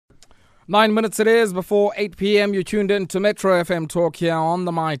9 minutes it is before 8 p.m. You tuned in to Metro FM Talk here on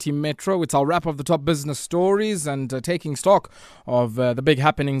the Mighty Metro. It's our wrap of the top business stories and taking stock of the big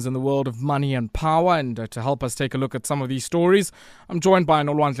happenings in the world of money and power. And to help us take a look at some of these stories, I'm joined by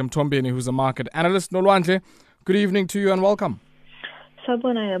Nolwandle Mthombeni, who's a market analyst. Nolwandle, good evening to you and welcome.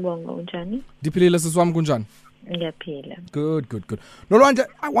 Sawubona yabonga unjani? Diphilile siswami kunjani? Ngiyaphila. Good. Nolwandle,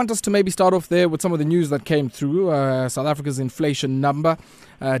 I want us to maybe start off there with some of the news that came through. South Africa's inflation number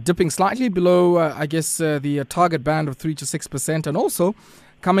dipping slightly below, the target band of 3 to 6%, and also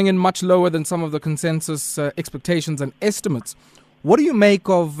coming in much lower than some of the consensus expectations and estimates. What do you make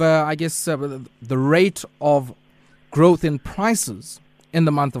of, the rate of growth in prices in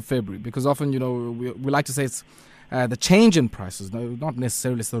the month of February? Because often, we like to say it's the change in prices, no, not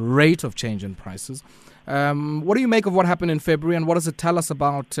necessarily it's the rate of change in prices. What do you make of what happened in February, and what does it tell us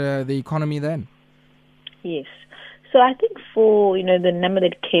about the economy then? Yes. So I think for, the number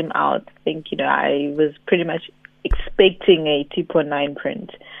that came out, I was pretty much expecting a 2.9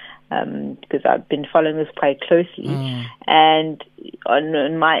 print because I've been following this quite closely. And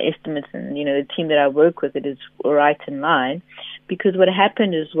on my estimates and, the team that I work with, it is right in line, because what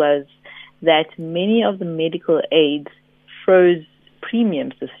happened was that many of the medical aids froze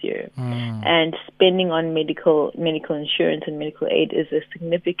premiums this year, and spending on medical insurance and medical aid is a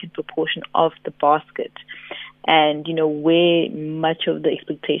significant proportion of the basket. And where much of the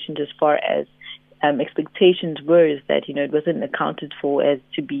expectations as far as expectations were is that it wasn't accounted for as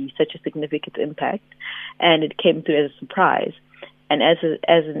to be such a significant impact, and it came through as a surprise. And as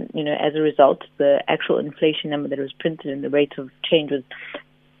a result, the actual inflation number that was printed and the rate of change was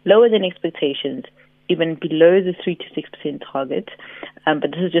lower than expectations, even below the 3 to 6% target.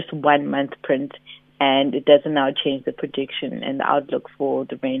 But this is just 1 month print, and it doesn't now change the prediction and the outlook for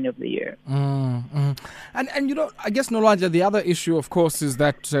the remainder of the year. And I guess, Nolwandle, the other issue, of course, is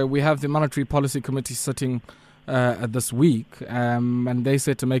that we have the Monetary Policy Committee sitting this week, and they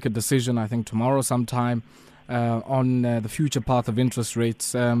said to make a decision, I think, tomorrow sometime on the future path of interest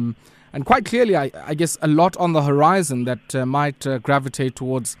rates. And quite clearly, I guess, a lot on the horizon that might gravitate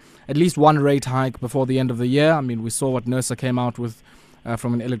towards at least one rate hike before the end of the year. I mean, we saw what NERSA came out with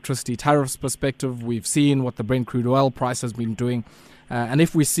from an electricity tariffs perspective. We've seen what the Brent crude oil price has been doing. And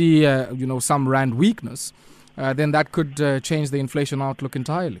if we see, some rand weakness, then that could change the inflation outlook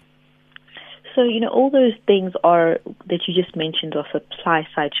entirely. So, all those things that you just mentioned are supply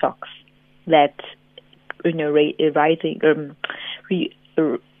side shocks that,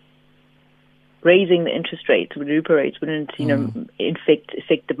 raising the interest rates, repo rates, wouldn't,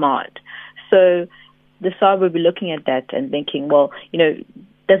 affect demand. So the SARB will be looking at that and thinking,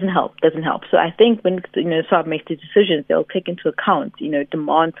 doesn't help. So I think when, SARB makes these decisions, they'll take into account,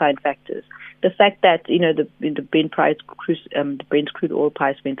 demand side factors. The fact that, the Brent crude oil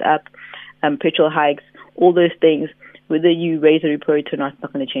price went up, petrol hikes, all those things, whether you raise the repo rate or not, it's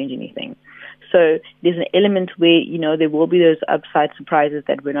not going to change anything. So there's an element where, there will be those upside surprises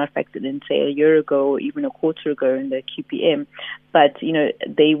that were not factored in, say, a year ago or even a quarter ago in the QPM. But,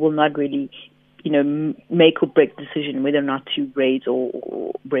 they will not really, make or break the decision whether or not to raise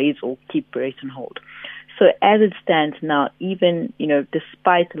or keep rates on hold. So as it stands now, even,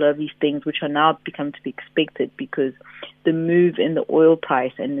 despite a lot of these things which are now become to be expected because the move in the oil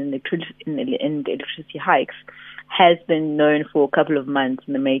price and in the electricity hikes has been known for a couple of months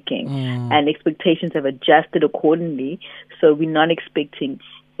in the making, and expectations have adjusted accordingly. So we're not expecting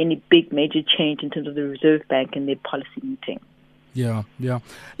any big major change in terms of the Reserve Bank and their policy meeting. Yeah.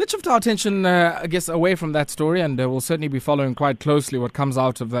 Let's shift our attention, away from that story, and we'll certainly be following quite closely what comes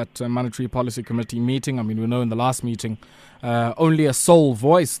out of that Monetary Policy Committee meeting. I mean, we know in the last meeting, only a sole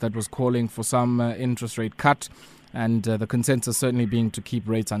voice that was calling for some interest rate cut, and the consensus certainly being to keep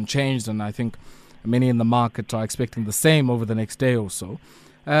rates unchanged, and I think many in the market are expecting the same over the next day or so.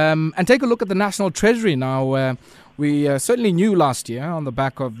 And take a look at the National Treasury now. We certainly knew last year on the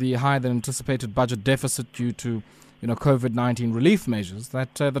back of the higher than anticipated budget deficit due to COVID-19 relief measures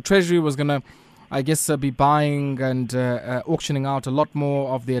that the Treasury was going to, be buying and auctioning out a lot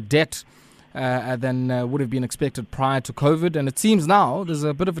more of their debt than would have been expected prior to COVID. And it seems now there's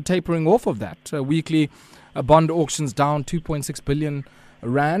a bit of a tapering off of that. Weekly bond auctions down 2.6 billion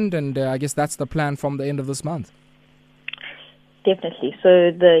rand, and I guess that's the plan from the end of this month. Definitely.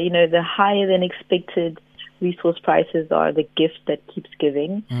 So the higher than expected resource prices are the gift that keeps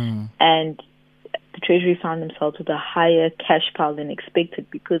giving, and the Treasury found themselves with a higher cash pile than expected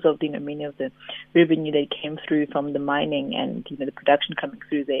because of many of the revenue that came through from the mining and the production coming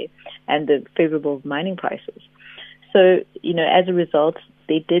through there and the favorable mining prices. So as a result,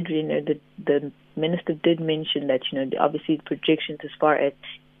 they did the minister did mention that obviously the projections as far as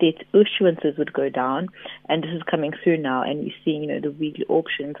debt issuances would go down, and this is coming through now, and we're seeing, the weekly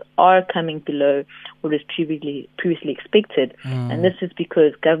auctions are coming below what was previously expected. And this is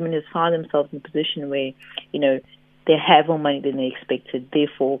because government has found themselves in a position where, they have more money than they expected.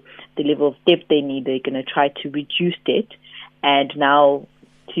 Therefore, the level of debt they need, they're going to try to reduce debt. And now,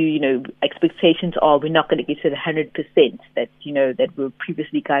 expectations are we're not going to get to the 100% that that we were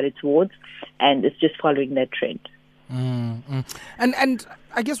previously guided towards, and it's just following that trend. And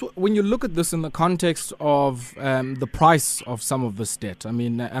I guess when you look at this in the context of the price of some of this debt, I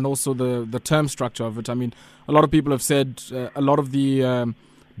mean, and also the term structure of it, I mean, a lot of people have said a lot of the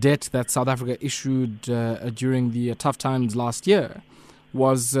debt that South Africa issued during the tough times last year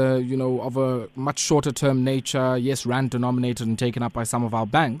was, of a much shorter term nature, yes, rand denominated and taken up by some of our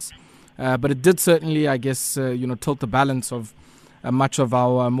banks. But it did certainly, I guess, tilt the balance of much of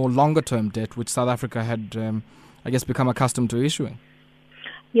our more longer term debt, which South Africa had, become accustomed to issuing.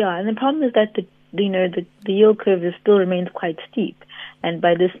 Yeah, and the problem is that the yield curve still remains quite steep. And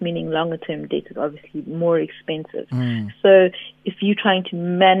by this meaning longer term debt is obviously more expensive. So if you're trying to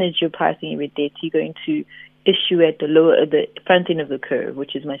manage your pricing of your debt, you're going to issue at the front end of the curve,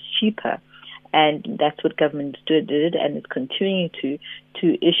 which is much cheaper. And that's what government did, and it's continuing to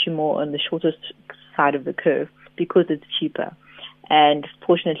issue more on the shortest side of the curve because it's cheaper. And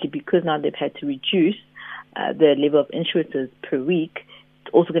fortunately, because now they've had to reduce the level of insurances per week,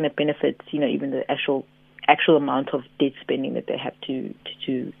 it's also going to benefit, even the actual amount of debt spending that they have to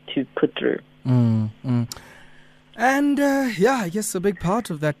put through. And I guess a big part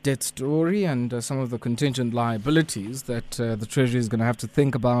of that debt story and some of the contingent liabilities that the Treasury is going to have to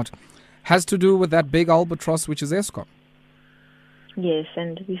think about has to do with that big albatross, which is Eskom. Yes,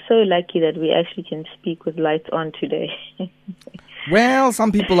 and we're so lucky that we actually can speak with lights on today. Well,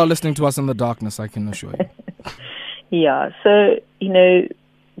 some people are listening to us in the darkness, I can assure you. Yeah, so,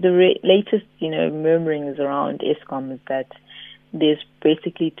 the latest, murmurings around Eskom is that there's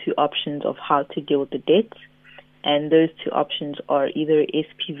basically two options of how to deal with the debt. And those two options are either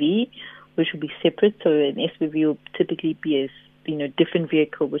SPV, which will be separate. So an SPV will typically be a different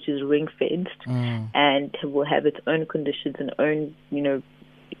vehicle, which is ring-fenced and will have its own conditions and own,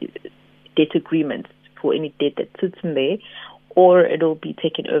 debt agreements for any debt that sits in there, or it'll be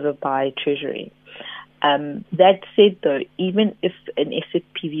taken over by Treasury. That said, though, even if an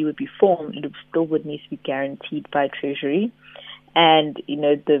SPV would be formed, it still would need to be guaranteed by Treasury. And,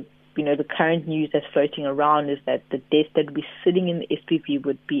 the current news that's floating around is that the debt that would be sitting in the SPV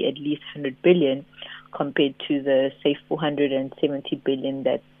would be at least 100 billion compared to the, say, 470 billion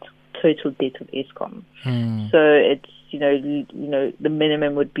that total debt of Eskom. So it's, the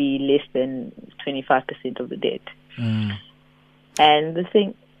minimum would be less than 25% of the debt. And the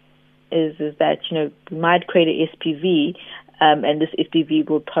thing is that, we might create an SPV, and this SPV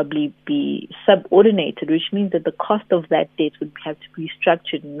will probably be subordinated, which means that the cost of that debt would have to be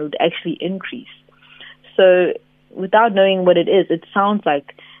restructured and would actually increase. So without knowing what it is, it sounds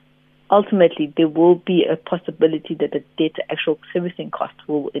like ultimately there will be a possibility that the debt actual servicing cost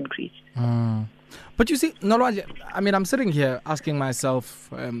will increase. But you see, Nolwandle, I'm sitting here asking myself,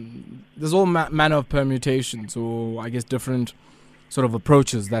 there's all manner of permutations or I guess different sort of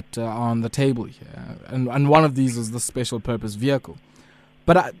approaches that are on the table here. And one of these is the special purpose vehicle.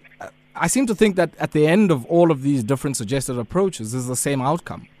 But I seem to think that at the end of all of these different suggested approaches is the same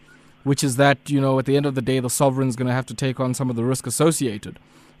outcome, which is that, at the end of the day, the sovereign's going to have to take on some of the risk associated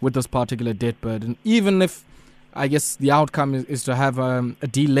with this particular debt burden, even if, I guess, the outcome is to have a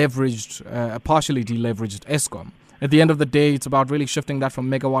partially deleveraged Eskom. At the end of the day, it's about really shifting that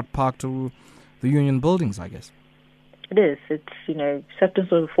from Megawatt Park to the Union buildings, I guess. It is. It's,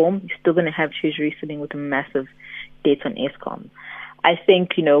 substance of reform. You're still going to have Treasury sitting with a massive debt on Eskom. I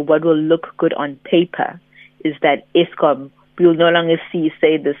think, what will look good on paper is that Eskom, we will no longer see,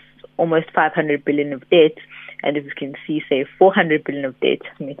 say, this almost 500 billion of debt, and if we can see, say, 400 billion of debt,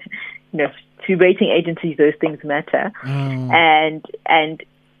 to rating agencies, those things matter. And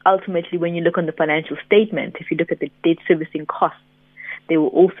ultimately, when you look on the financial statement, if you look at the debt servicing costs, they will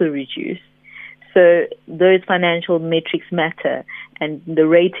also reduce. So those financial metrics matter, and the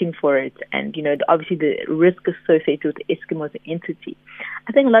rating for it, and obviously the risk associated with Eskom as an entity.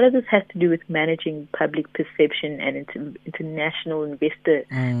 I think a lot of this has to do with managing public perception and international investor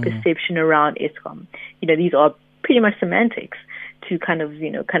perception around Eskom. These are pretty much semantics to kind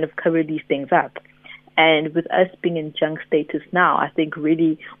of cover these things up. And with us being in junk status now, I think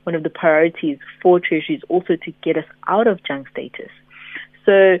really one of the priorities for Treasury is also to get us out of junk status.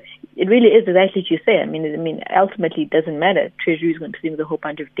 So it really is exactly what you say. I mean, ultimately it doesn't matter. Treasury is going to sit with a whole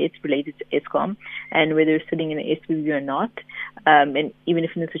bunch of debts related to Eskom, and whether it's sitting in an SPV or not, and even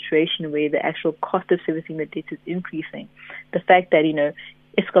if in a situation where the actual cost of servicing the debt is increasing, the fact that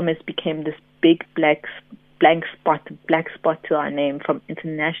Eskom has become this big black spot to our name from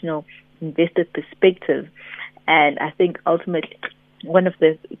international investor perspective, and I think ultimately one of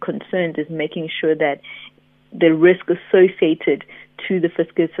the concerns is making sure that the risk associated to the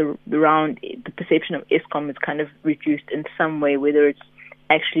fiscus around the perception of Eskom is kind of reduced in some way, whether it's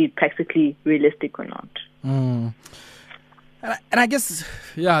actually practically realistic or not. And I guess,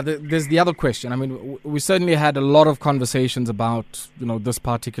 there's the other question. I mean, we certainly had a lot of conversations about, this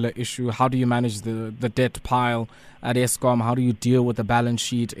particular issue. How do you manage the debt pile at Eskom? How do you deal with the balance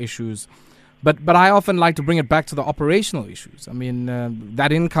sheet issues? But I often like to bring it back to the operational issues. I mean,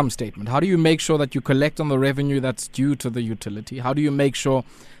 that income statement. How do you make sure that you collect on the revenue that's due to the utility? How do you make sure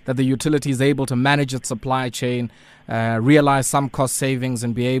that the utility is able to manage its supply chain, realize some cost savings,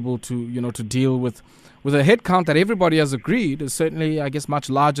 and be able to, to deal with a headcount that everybody has agreed is certainly, I guess,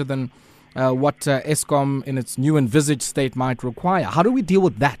 much larger than what Eskom in its new envisaged state might require? How do we deal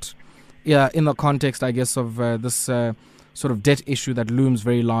with that in the context, I guess, of this sort of debt issue that looms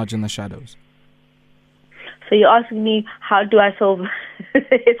very large in the shadows? So you're asking me, how do I solve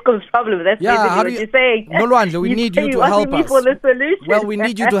Eskom's problem? That's basically what you're saying. Nolwandle, we need you to help us. For the solution. Well, we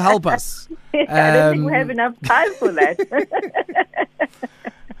need you to help us. I don't think we have enough time for that.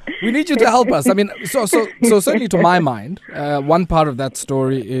 We need you to help us. I mean, so certainly to my mind, one part of that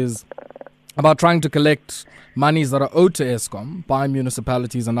story is about trying to collect monies that are owed to Eskom by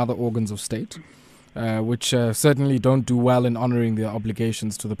municipalities and other organs of state, which certainly don't do well in honoring their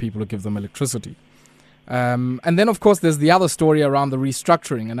obligations to the people who give them electricity. And then, of course, there's the other story around the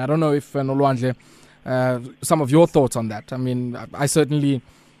restructuring. And I don't know if, Nolwandle, some of your thoughts on that. I mean, I certainly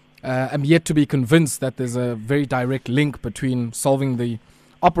am yet to be convinced that there's a very direct link between solving the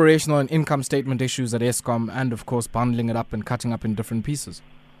operational and income statement issues at Eskom and, of course, bundling it up and cutting up in different pieces.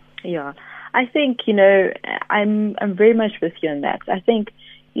 Yeah, I think, I'm very much with you on that. I think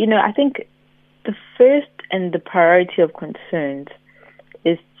the first and the priority of concerns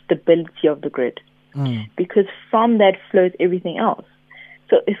is stability of the grid. Because from that flows everything else.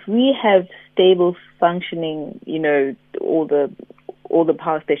 So if we have stable functioning, all the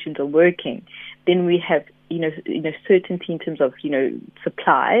power stations are working, then we have certainty in terms of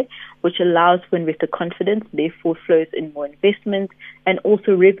supply, which allows for investor confidence, therefore flows in more investment, and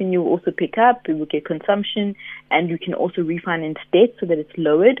also revenue will also pick up. We will get consumption, and you can also refinance debt so that it's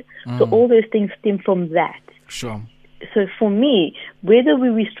lowered. So all those things stem from that. Sure. So for me, whether we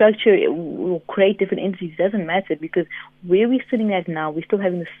restructure or create different entities doesn't matter, because where we're sitting at now, we're still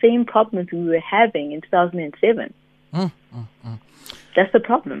having the same problems we were having in 2007. That's the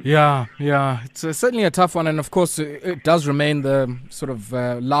problem. Yeah. It's certainly a tough one. And of course, it does remain the sort of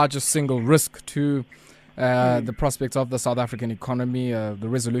largest single risk to the prospects of the South African economy, the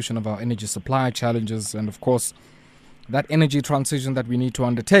resolution of our energy supply challenges, and of course, that energy transition that we need to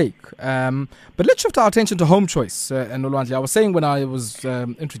undertake. But let's shift our attention to Homechoice. And Nolwandle, I was saying when I was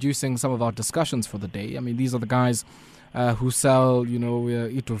introducing some of our discussions for the day, I mean, these are the guys who sell,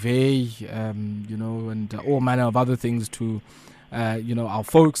 itove, and all manner of other things to, our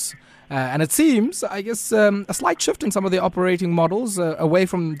folks. And it seems, I guess, a slight shift in some of the operating models away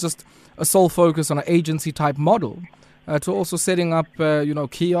from just a sole focus on an agency-type model to also setting up,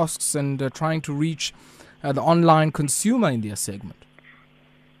 kiosks and trying to reach the online consumer in their segment.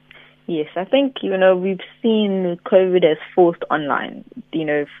 Yes, I think, we've seen COVID has forced online,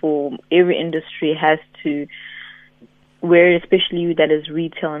 for every industry has to, where especially that is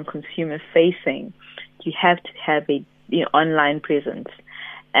retail and consumer facing, you have to have a online presence.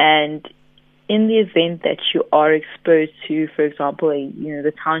 And in the event that you are exposed to, for example,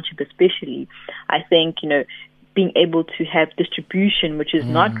 the township especially, I think, being able to have distribution, which is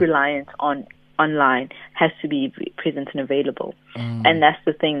not reliant on online, has to be present and available. And that's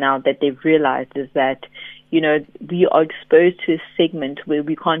the thing now that they've realized is that, we are exposed to a segment where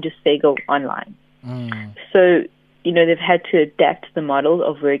we can't just say go online. So, they've had to adapt to the model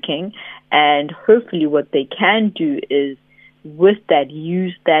of working, and hopefully what they can do is with that,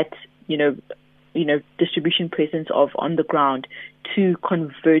 use that, distribution presence of on the ground to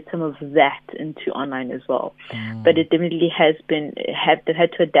convert some of that into online as well. But it definitely they've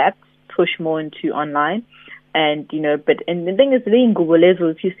had to adapt, push more into online, and and the thing is,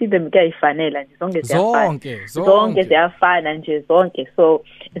 if you see them guys fanele zonke they are fine and zonke, so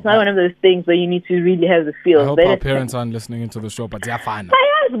it's not one of those things where you need to really have the feel. I hope our parents aren't listening into the show, but they are fine.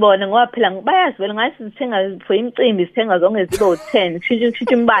 uzibone ngoba phela bayazi vele ngathi sithenga for imicimbi sithenga zonke zibe u10 kushintsha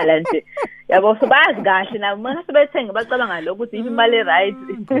imbala nje yabo so bayazi kahle na uma sebethenga bacabanga lokho ukuthi imali right.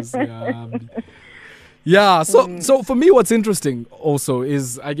 Yeah, so for me, what's interesting also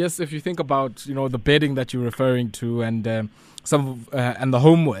is, I guess, if you think about, the bedding that you're referring to and and the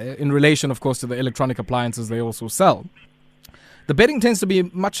homeware in relation, of course, to the electronic appliances they also sell. The bedding tends to be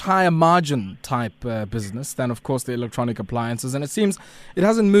much higher margin type business than, of course, the electronic appliances. And it seems it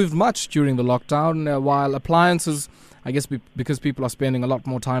hasn't moved much during the lockdown, while appliances, I guess because people are spending a lot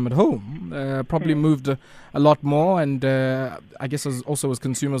more time at home, probably moved a lot more. And I guess as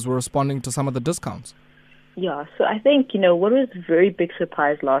consumers were responding to some of the discounts. Yeah, so I think, what was a very big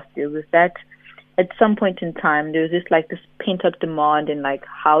surprise last year was that at some point in time, there was this pent-up demand in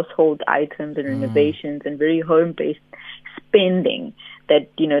household items and renovations and very home-based spending that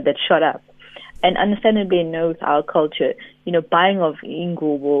shot up. And understandably, with our culture, buying of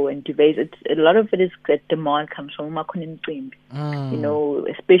ingubo and duvets, a lot of it is that demand comes from especially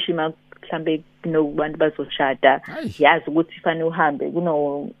mhlambe abantu bazoshada yazi ukuthi fanele uhambe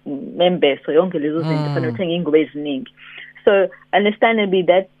membeso yonke lezo zinto fanele uthenge ingubo eziningi. So understandably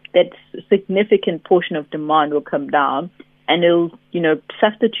that significant portion of demand will come down and it'll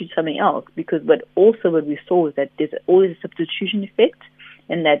substitute something else, because what we saw is that there's always a substitution effect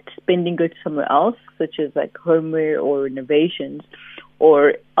and that spending goes somewhere else, such as homeware or renovations,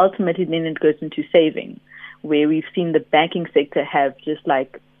 or ultimately then it goes into saving, where we've seen the banking sector have just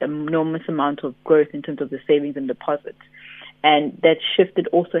enormous amount of growth in terms of the savings and deposits. And that shift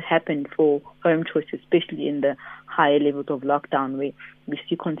also happened for Homechoice, especially in the higher levels of lockdown, where we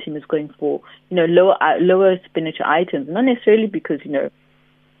see consumers going for lower expenditure items, not necessarily because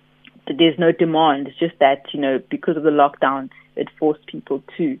there's no demand. It's just that because of the lockdown, it forced people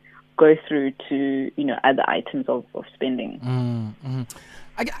to go through to other items of spending. Mm-hmm.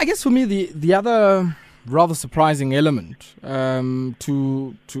 I guess for me the other rather surprising element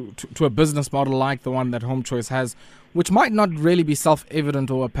to a business model like the one that Homechoice has, which might not really be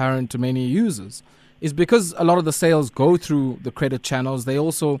self-evident or apparent to many users, is because a lot of the sales go through the credit channels. They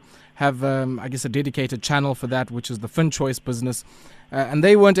also have, a dedicated channel for that, which is the FinChoice business. And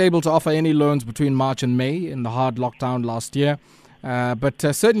they weren't able to offer any loans between March and May in the hard lockdown last year. But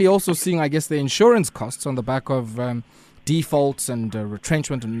certainly also seeing, the insurance costs on the back of defaults and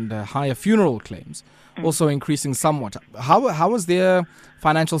retrenchment and higher funeral claims also increasing somewhat. How was their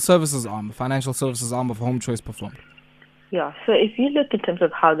financial services arm of Homechoice performed? Yeah, so if you look in terms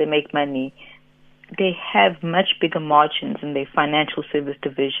of how they make money, they have much bigger margins in their financial service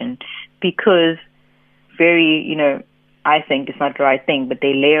division because I think it's not the right thing, but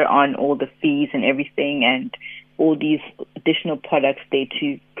they layer on all the fees and everything and all these additional products there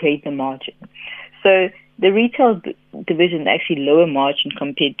to create the margin. So the retail division is actually lower margin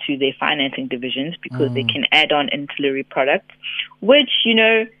compared to their financing divisions because they can add on ancillary products, which,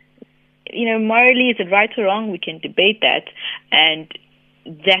 morally, is it right or wrong? We can debate that. And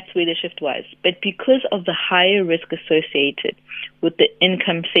that's where the shift was. But because of the higher risk associated with the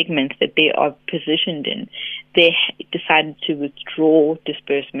income segments that they are positioned in, they decided to withdraw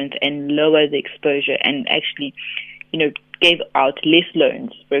disbursements and lower the exposure and actually, gave out less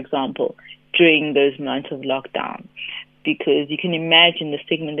loans, for example, during those months of lockdown. Because you can imagine the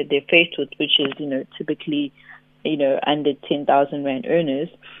segment that they're faced with, which is, typically, under 10,000 Rand earners.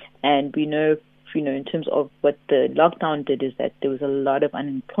 And we know, in terms of what the lockdown did is that there was a lot of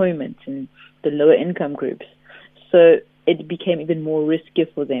unemployment in the lower income groups. So it became even more risky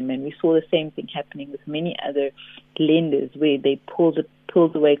for them. And we saw the same thing happening with many other lenders where they pulled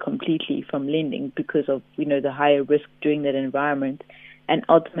away completely from lending because of, the higher risk during that environment. And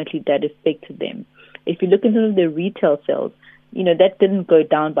ultimately that affected them. If you look into the retail sales, that didn't go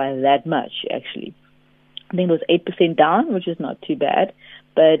down by that much, actually. I think it was 8% down, which is not too bad.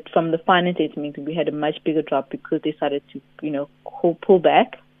 But from the finance statement, we had a much bigger drop because they started to, pull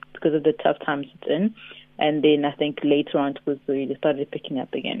back because of the tough times it's in. And then I think later on it was they started picking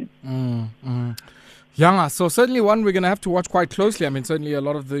up again. Yeah, so certainly one we're going to have to watch quite closely. I mean, certainly a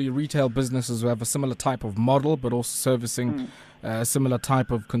lot of the retail businesses have a similar type of model, but also servicing a similar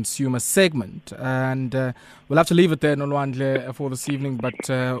type of consumer segment. And we'll have to leave it there, Nolwandle, for this evening. But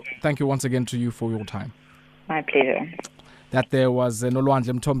thank you once again to you for your time. My pleasure. That there was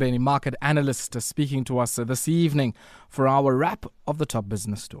Nolwandle Mthombeni, market analyst, speaking to us this evening for our wrap of the top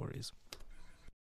business stories.